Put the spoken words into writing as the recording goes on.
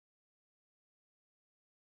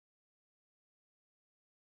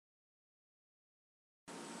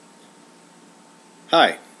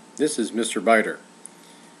Hi, this is Mr. Biter,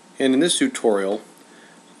 and in this tutorial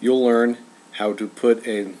you'll learn how to put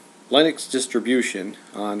a Linux distribution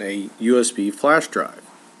on a USB flash drive.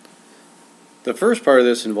 The first part of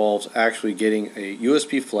this involves actually getting a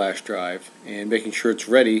USB flash drive and making sure it's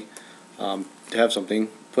ready to have something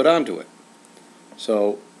put onto it.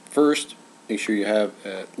 So first, make sure you have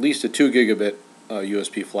at least a 2 gigabit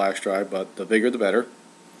USB flash drive, but the bigger the better,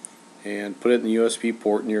 and put it in the USB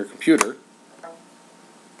port in your computer.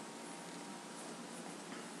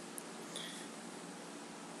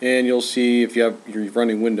 And you'll see, if you're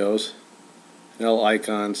running Windows, an little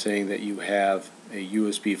icon saying that you have a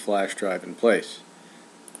USB flash drive in place.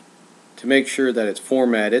 To make sure that it's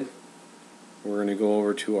formatted, we're going to go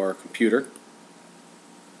over to our computer,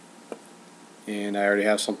 and I already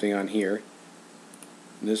have something on here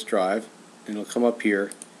in this drive, and it'll come up here.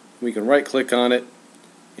 We can right click on it,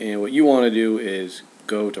 and what you want to do is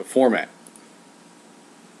go to Format,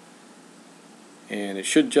 and it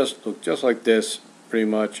should just look just like this. Pretty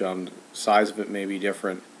much, the size of it may be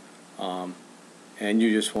different, and you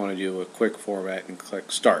just want to do a quick format and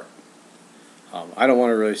click Start. I don't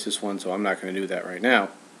want to release this one, so I'm not going to do that right now,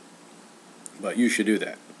 but you should do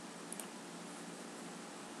that.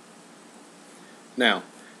 Now,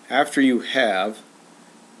 after you have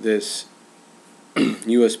this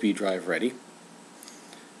USB drive ready,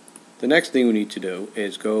 the next thing we need to do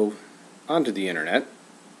is go onto the internet,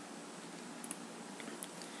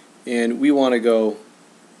 and we want to go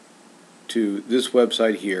to this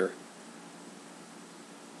website here,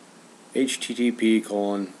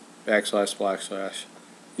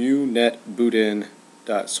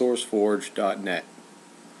 http://unetbootin.sourceforge.net.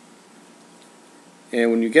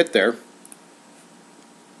 And when you get there,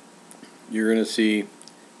 you're going to see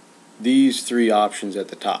these three options at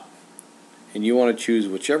the top, and you want to choose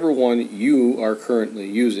whichever one you are currently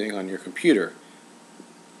using on your computer.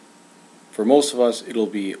 For most of us, it'll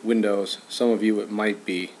be Windows. Some of you, it might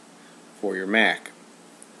be for your Mac.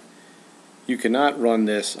 You cannot run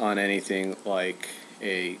this on anything like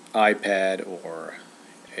a iPad or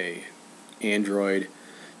a Android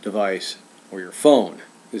device or your phone.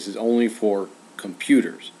 This is only for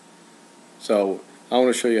computers. So I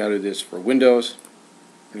want to show you how to do this for Windows.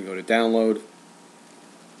 I'm going to go to Download,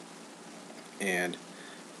 and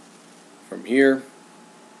from here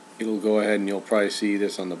it'll go ahead, and you'll probably see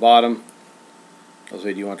this on the bottom. It'll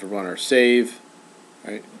say, do you want to run or save?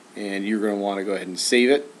 Right? And you're going to want to go ahead and save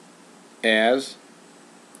it as,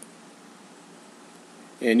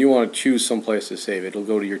 and you want to choose some place to save it. It'll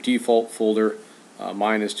go to your default folder.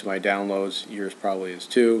 Mine is to my downloads. Yours probably is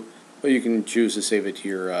too, but you can choose to save it to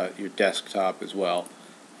your desktop as well,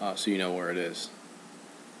 so you know where it is.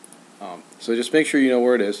 So just make sure you know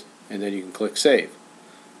where it is, and then you can click Save.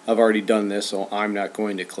 I've already done this, so I'm not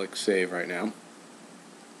going to click Save right now.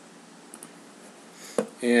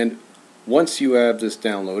 And once you have this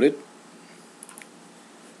downloaded,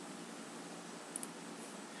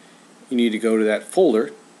 you need to go to that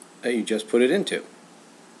folder that you just put it into.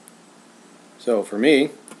 So for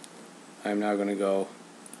me, I'm now going to go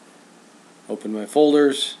open my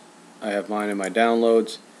folders. I have mine in my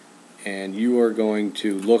downloads, and you are going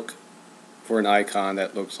to look for an icon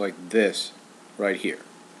that looks like this right here.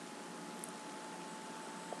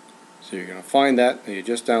 So you're going to find that you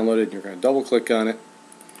just downloaded, and you're going to double click on it.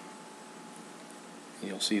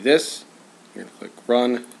 You'll see this. You're going to click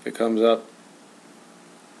Run if it comes up.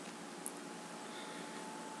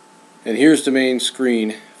 And here's the main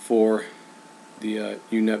screen for the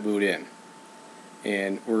UNetBootIn.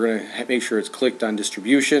 And we're going to make sure it's clicked on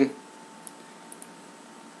Distribution.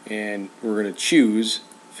 And we're going to choose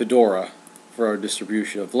Fedora for our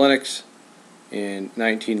distribution of Linux. And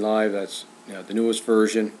 19 Live, that's the newest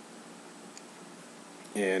version.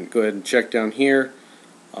 And go ahead and check down here.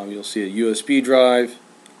 You'll see a USB drive.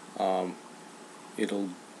 It'll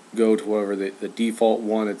go to whatever the default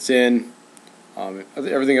one it's in.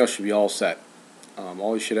 Everything else should be all set.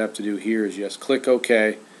 All you should have to do here is just click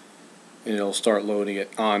OK, and it'll start loading it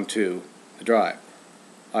onto the drive.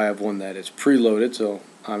 I have one that is preloaded, so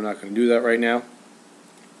I'm not going to do that right now,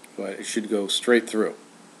 but it should go straight through.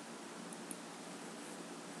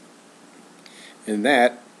 And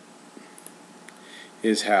that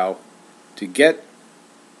is how to get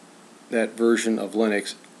that version of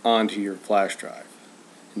Linux onto your flash drive.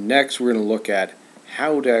 Next, we're going to look at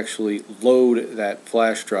how to actually load that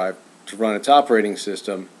flash drive to run its operating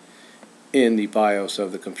system in the BIOS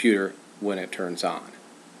of the computer when it turns on.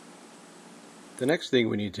 The next thing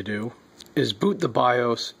we need to do is boot the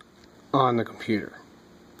BIOS on the computer.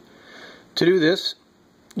 To do this,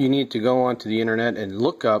 you need to go onto the internet and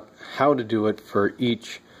look up how to do it for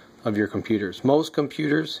each of your computers. Most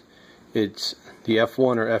computers, it's the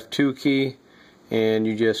F1 or F2 key, and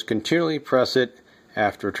you just continually press it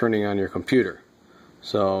after turning on your computer.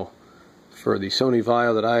 So for the Sony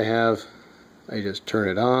Vaio that I have, I just turn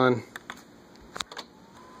it on,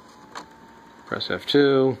 press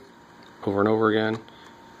F2 over and over again,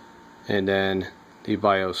 and then the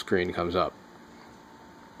BIOS screen comes up.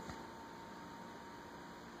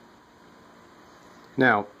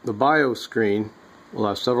 Now, the BIOS screen will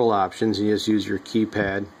have several options. You just use your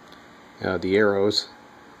keypad, the arrows,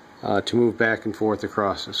 to move back and forth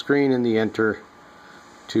across the screen, and the enter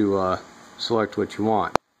to select what you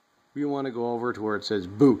want. We want to go over to where it says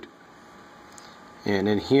boot, and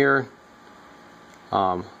in here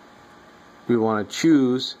we want to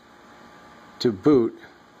choose to boot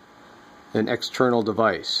an external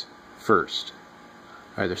device first.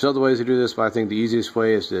 Alright, there's other ways to do this, but I think the easiest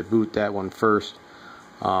way is to boot that one first.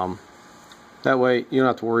 That way you don't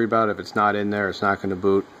have to worry about it. If it's not in there, it's not going to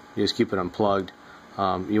boot. You just keep it unplugged.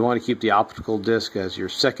 You want to keep the optical disk as your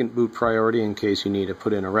second boot priority in case you need to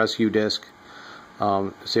put in a rescue disk,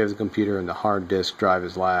 save the computer, and the hard disk drive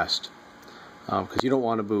is last, because you don't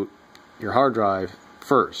want to boot your hard drive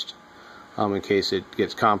first in case it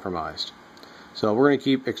gets compromised. So we're going to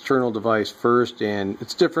keep external device first, and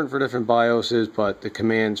it's different for different BIOSes, but the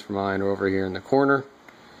commands for mine are over here in the corner,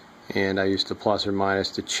 and I used the plus or minus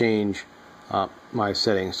to change my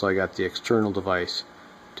settings, so I got the external device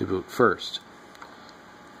to boot first.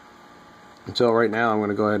 And so right now I'm going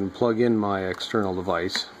to go ahead and plug in my external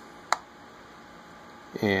device,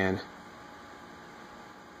 and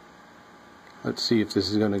let's see if this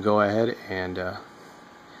is going to go ahead and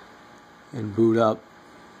boot up.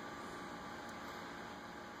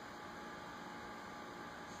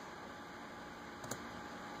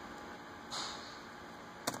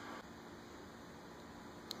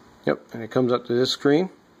 Yep, and it comes up to this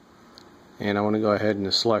screen, and I want to go ahead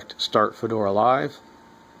and select Start Fedora Live.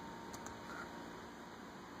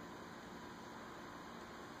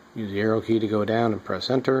 Use the arrow key to go down and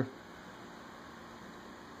press enter.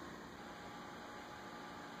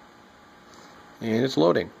 And it's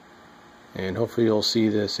loading. And hopefully you'll see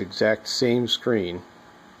this exact same screen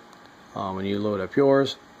when you load up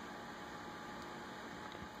yours.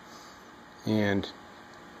 And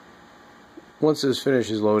once this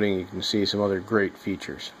finishes loading, you can see some other great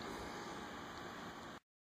features.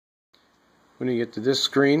 When you get to this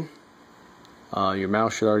screen, your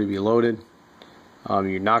mouse should already be loaded.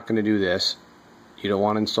 You're not going to do this. You don't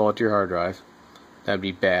want to install it to your hard drive. That'd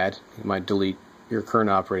be bad. You might delete your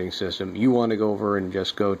current operating system. You want to go over and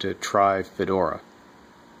just go to Try Fedora.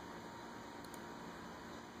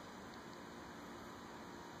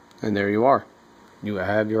 And there you are. You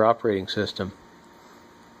have your operating system.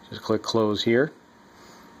 Just click close here,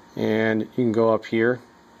 and you can go up here,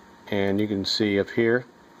 and you can see up here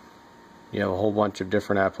you have a whole bunch of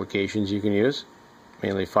different applications you can use,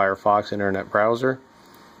 mainly Firefox Internet Browser.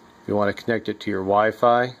 If you want to connect it to your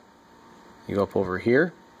Wi-Fi, you go up over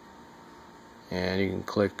here, and you can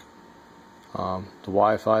click the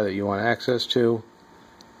Wi-Fi that you want access to,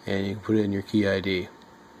 and you can put it in your key ID.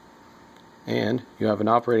 And you have an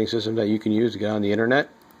operating system that you can use to get on the internet.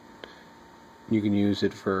 You can use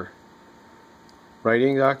it for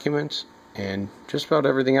writing documents and just about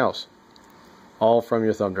everything else, all from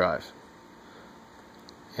your thumb drive.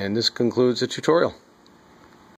 And this concludes the tutorial.